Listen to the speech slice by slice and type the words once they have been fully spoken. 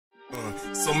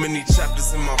So many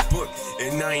chapters in my book,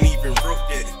 and I ain't even wrote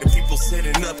yet. And people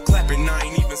sitting up clapping, I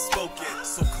ain't even spoke yet.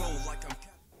 So cold like I'm.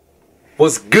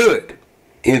 What's good,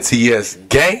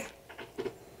 NTSxJAI?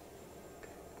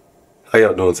 How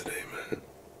y'all doing today,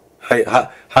 man?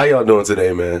 How y'all doing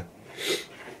today, man?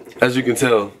 As you can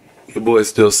tell, your boy's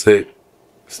still sick,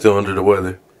 still under the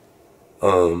weather.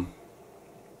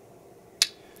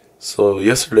 So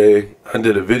yesterday I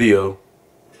did a video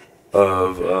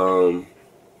of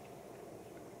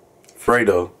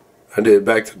Fredo. I did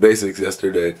Back to Basics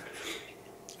yesterday,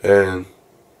 and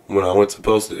when I went to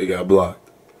post it, it got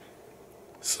blocked.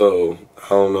 So I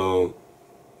don't know.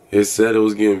 It said it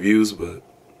was getting views, but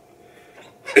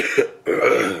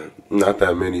not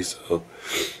that many. So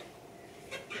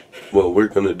what we're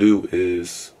gonna do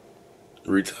is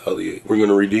retaliate. We're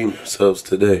gonna redeem ourselves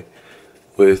today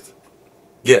with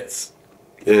Ghetts,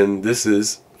 and this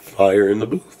is Fire in the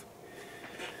Booth.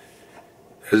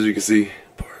 As you can see,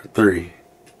 part 3,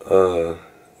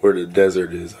 where the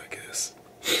desert is, I guess.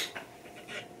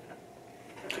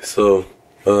 So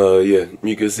yeah,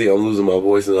 you can see I'm losing my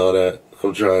voice and all that.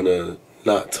 I'm trying to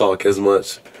not talk as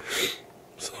much,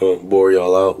 so I don't bore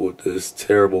y'all out with this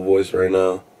terrible voice right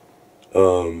now.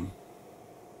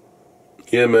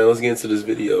 Yeah, man, let's get into this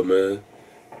video, man.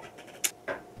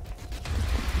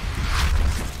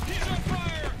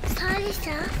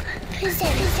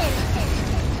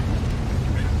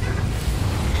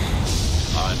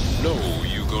 I know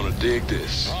you're gonna dig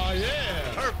this. Oh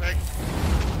yeah, perfect.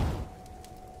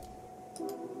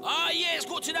 Yeah, let's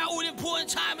go to that all-important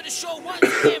time of the show. Once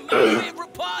again, my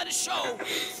favorite part of the show,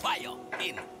 Fire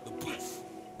in the Booth.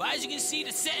 But as you can see,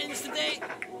 the settings today,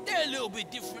 they're a little bit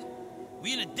different.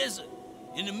 We're in a desert,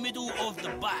 in the middle of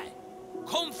Dubai.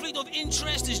 Conflict of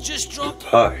Interest is just dropped,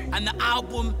 and the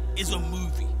album is a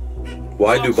movie.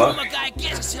 Why so Dubai? My guy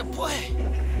Ghetts, I said, boy,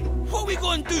 what are we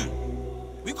gonna do?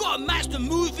 We gotta match the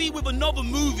movie with another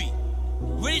movie.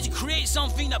 Ready to create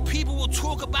something that people will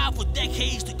talk about for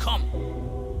decades to come.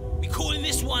 We calling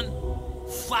this one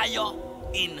Fire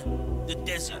in the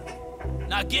Desert.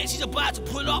 Now Ghetts is about to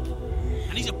pull up,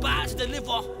 and he's about to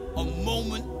deliver a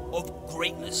moment of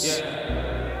greatness.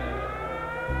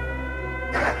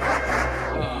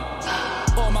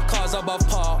 All my cars above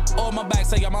par, all my bags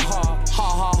say I'm a ha, ha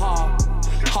ha ha,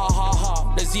 ha ha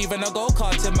ha. There's even a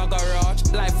go-kart in my garage.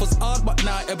 Life was hard, but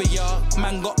now every year,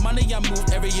 man got money and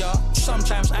moved every year.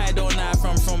 Sometimes I don't know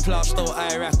from Plasto,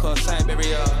 Iraq or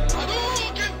Siberia.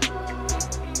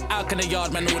 How can a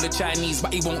yard man order Chinese,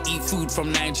 but he won't eat food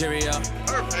from Nigeria?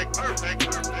 Perfect, perfect,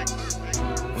 perfect,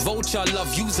 perfect. Vulture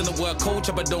love using the word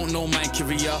culture, but don't know my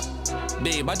career.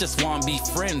 Babe, I just wanna be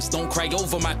friends, don't cry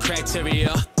over my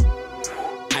criteria.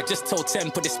 I just told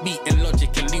 10, put this beat in Logic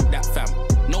and loop that fam.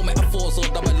 No metaphors or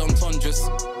double entendres,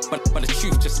 but the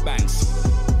truth just bangs.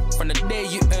 From the day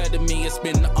you heard of me, it's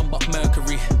been nothing but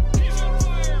Mercury.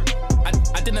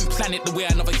 I didn't plan it the way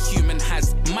another human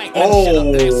has. Might shut up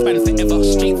lifespan forever.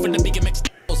 Straight from the bigger mix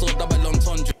or double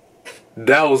entendre.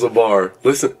 That was a bar.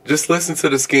 Listen, just listen to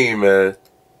the scheme, man.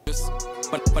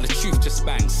 But the truth just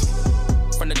bangs.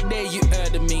 From the day you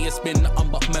heard of me, it's been nothing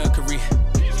but Mercury.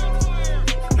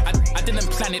 I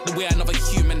didn't plan it the way another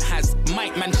human has.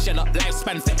 Might man shell up,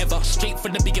 lifespan forever. Straight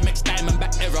from the bigger mix,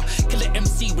 diamondback era. Kill an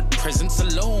MC with presence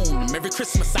alone. Merry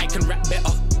Christmas, I can rap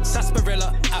better.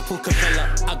 Sarsaparilla, apple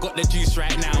capella. I got the juice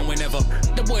right now, whenever.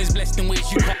 The boy's blessed in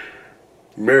ways you can't.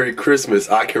 Merry Christmas,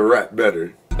 I can rap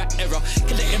better. Back era,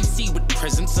 kill an MC with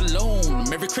presence alone.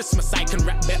 Merry Christmas, I can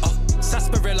rap better.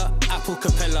 Sarsaparilla, apple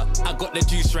capella. I got the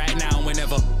juice right now,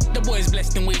 whenever. The boy's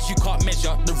blessed in ways you can't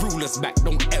measure. The rulers back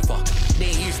don't ever. They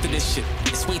ain't used to this shit.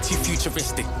 It's way too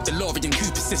futuristic. DeLorean who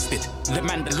persisted. The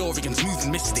Mandalorian's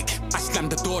moving mystic. I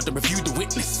slammed the door to review the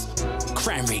witness.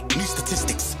 Crime rate, new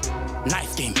statistics.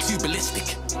 Knife game, too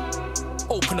ballistic.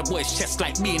 Open the boy's chest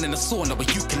like being in a sauna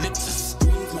with eucalyptus.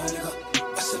 Breathe, my nigga.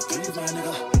 I said breathe, my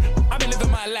nigga. I've been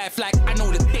living my life like I know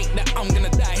the date that I'm gonna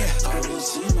die here. I really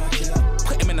see my killer.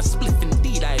 Put him in a spliff,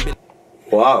 indeed I been.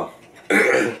 Wow.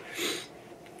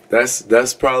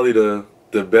 That's probably the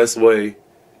best way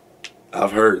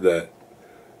I've heard that.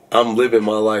 I'm living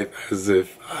my life as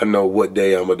if I know what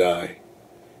day I'm gonna die.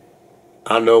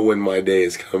 I know when my day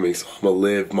is coming, so I'm gonna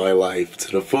live my life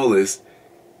to the fullest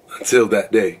until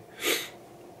that day.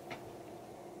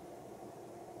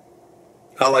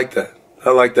 I like that. I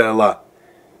like that a lot.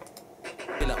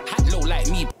 Hat low like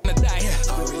me, gonna die here.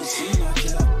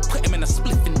 Put him in a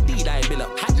spliff, indeed I bill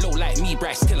up. Hat low like me,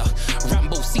 Bryce Killer.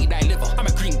 Rambo seed I live up. I'm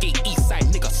a Green Gate East Side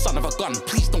nigga, son of a gun.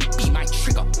 Please don't be my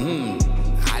trigger.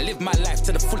 I live my life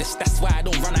to the fullest, that's why I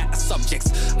don't run out of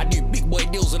subjects. I do big boy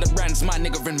deals with the brands, my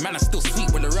nigga, and man, I still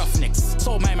sweet with the roughnecks.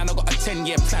 So my man, I got a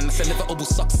 10-year plan, that's inevitable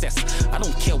success. I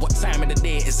don't care what time of the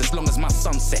day it is as long as my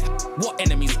sunset. What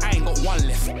enemies? I ain't got one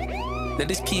left. Let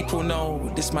these people know,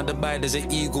 this my Dubai, there's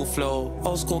an eagle flow.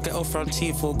 Old school ghetto from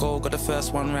T4 go, got the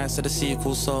first one right, so the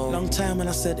sequel so. Long time when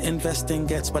I said invest in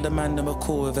Ghetts, but the man never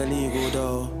cool with illegal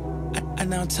though. And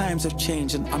now times have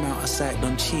changed and I'm out of sight,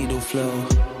 done Cheeto flow.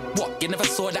 What, you never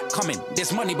saw that coming?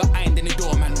 There's money behind any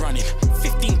door, man running.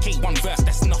 15k one verse,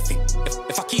 that's nothing.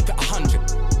 If I keep it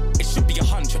 100, it should be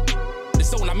 100. The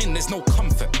zone I'm in, there's no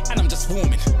comfort, and I'm just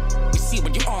warming. You see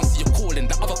when you answer your calling,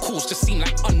 the other calls just seem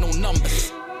like unknown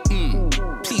numbers.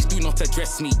 Please do not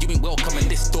address me, you ain't welcome in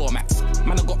this doormat.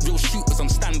 Man, I got real shooters on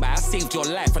standby, I saved your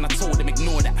life and I told them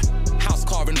ignore that. House,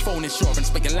 car and phone insurance,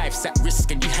 but your life's at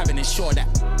risk and you haven't insured that.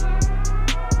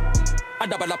 I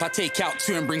double up, I take out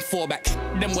 2 and bring 4 back.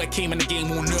 Them boy came in the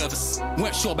game all nervous,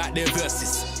 weren't sure about their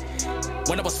verses.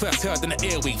 When I was first heard in the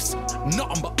airwaves,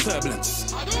 nothing but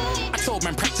turbulence. I told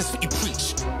man, practice what you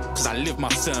preach, cause I live my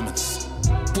sermons.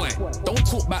 Boy, don't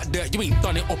talk about dirt, you ain't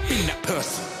done it or been that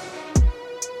person.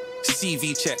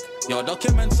 CV check, your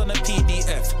documents on a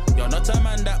PDF. You're not a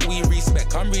man that we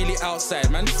respect. I'm really outside,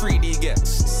 man. 3D Ghetts.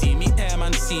 See me here,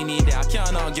 man. See me there. I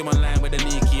can't argue online with a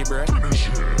Nikki, bruh.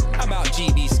 About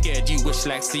GB scared, you wish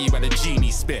like see you had a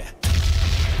genie spare.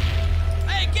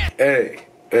 Hey,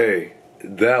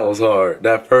 that was hard.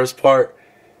 That first part,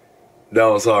 that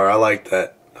was hard. I like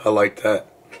that. I like that.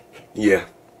 Yeah.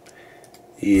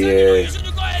 Yeah.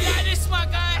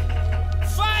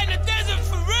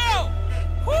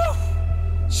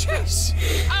 Jeez,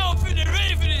 I don't think they're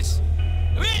ready for this.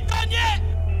 We ain't done yet.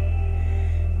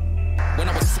 When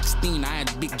I was 16, I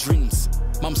had big dreams.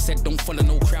 Mum said don't follow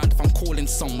no crowd if I'm calling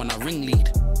someone a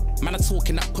ringlead. Man, I'm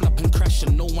talking that pull up and crash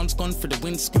and no one's gone for the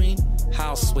windscreen.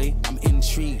 Houseway, I'm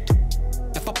intrigued.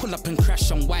 If I pull up and crash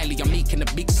on Wiley, I'm making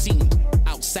a big scene.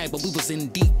 Outside, but we was in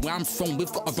deep. Where I'm from,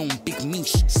 we've got our own big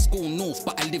niche. School north,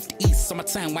 but I lived east.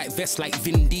 Summertime, white vest like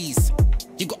Vin D's.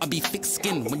 You gotta be thick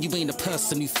skinned when you ain't a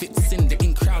person who fits in. The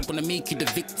in crowd wanna make you the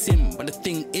victim, but the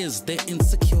thing is, they're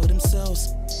insecure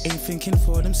themselves, ain't thinking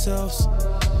for themselves.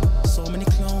 So many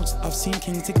clones, I've seen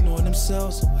kings ignore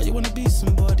themselves. Why you wanna be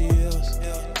somebody else?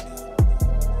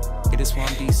 You just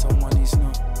wanna be someone he's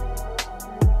not.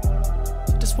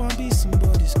 You just wanna be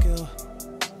somebody's girl.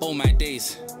 Oh my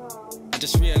days, I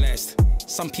just realized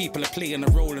some people are playing a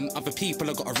role and other people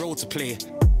have got a role to play.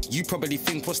 You probably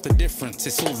think what's the difference?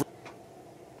 It's all.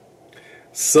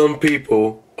 Some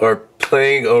people are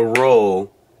playing a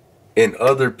role and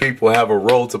other people have a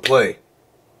role to play.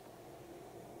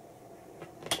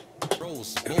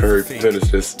 Hurry,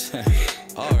 finish this.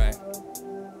 Alright.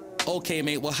 Okay,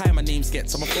 mate, well, hi, my name's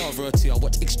Ghetts. I'm a father or two. I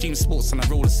watch extreme sports and I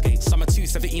roller skate. Summer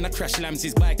 217, I crashed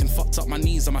Lamsey's bike and fucked up my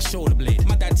knees on my shoulder blade.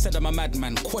 My dad said I'm a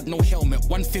madman, quad no helmet,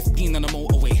 115 on the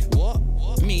motorway.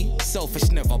 What? Me? Selfish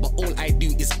never, but all I do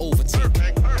is overtake.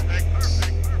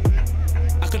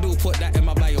 I could all put that in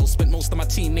my bio. Spent most of my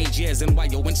teenage years in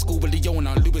Wyo. Went school with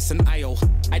Leona, Lewis and Io.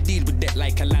 I deal with debt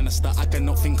like a Lannister. I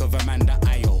cannot think of Amanda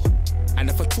Io. And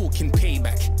if we're talking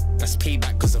payback, that's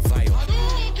payback cause of Vio.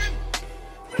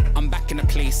 I'm back in the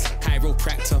place,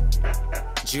 chiropractor.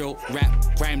 Jill,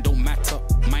 rap, rhyme don't matter.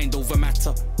 Mind over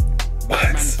matter.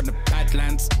 Batman from the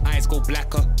Badlands, eyes go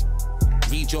blacker.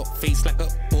 Read your face like a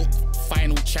book,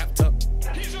 final chapter.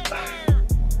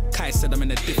 Kai said I'm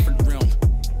in a different realm.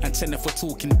 And then if we're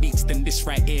talking beats, then this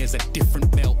right here is a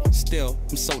different belt. Still,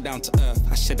 I'm so down to earth,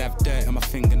 I should have dirt in my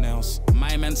fingernails.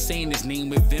 My man saying his name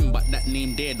with him, but that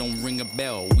name there don't ring a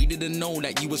bell. We didn't know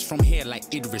that you was from here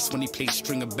like Idris when he played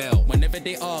String a Bell. Whenever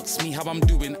they ask me how I'm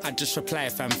doing, I just reply,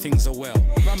 fam, things are well.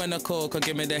 Rum and a coke, or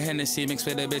give me the Hennessy mixed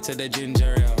with a bit of the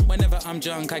ginger ale. Whenever I'm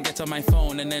drunk, I get on my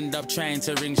phone and end up trying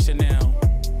to ring Chanel.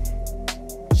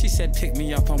 She said pick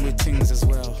me up, I'm with things as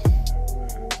well.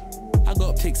 I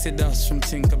got pixie dust from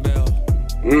Tinkerbell.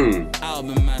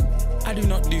 Album man, I do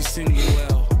not do single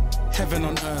well. Heaven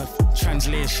on earth,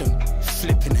 translation,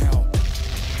 flipping hell.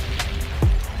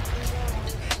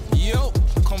 Yo,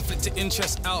 conflict of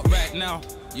interest out right now.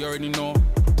 You already know,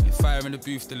 fire in the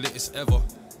booth, the littest ever.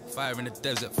 Fire in the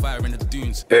desert, fire in the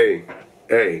dunes. Hey,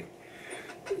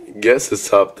 Ghetts is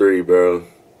top 3, bro.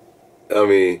 I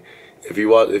mean, if you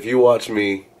watch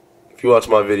my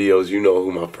videos, you know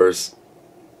who my first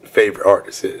favorite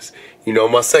artist is. You know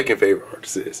my second favorite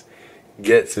artist is.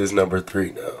 Ghetts is number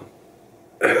 3 now.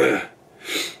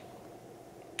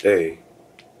 Hey,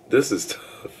 this is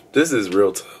tough. This is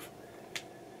real tough.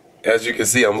 As you can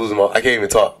see, I'm losing I can't even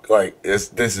talk. Like,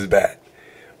 this is bad.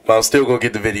 But I'm still gonna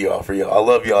get the video out for y'all. I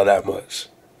love y'all that much.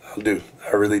 I do.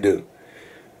 I really do.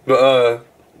 But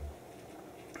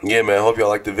yeah, man, I hope y'all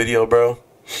like the video, bro.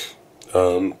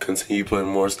 Continue putting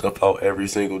more stuff out every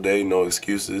single day. No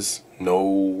excuses.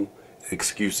 No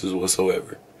excuses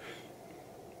whatsoever.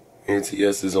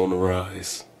 NTS is on the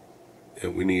rise,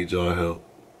 and we need y'all help.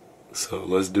 So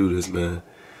let's do this, man.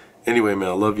 Anyway, man,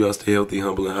 I love y'all. Stay healthy,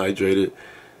 humble, and hydrated.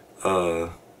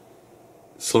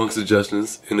 Song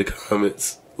suggestions in the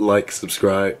comments. Like,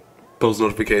 subscribe, post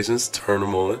notifications, turn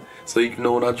them on so you can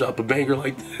know when I drop a banger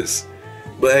like this.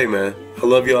 But hey, man, I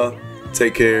love y'all.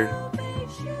 Take care.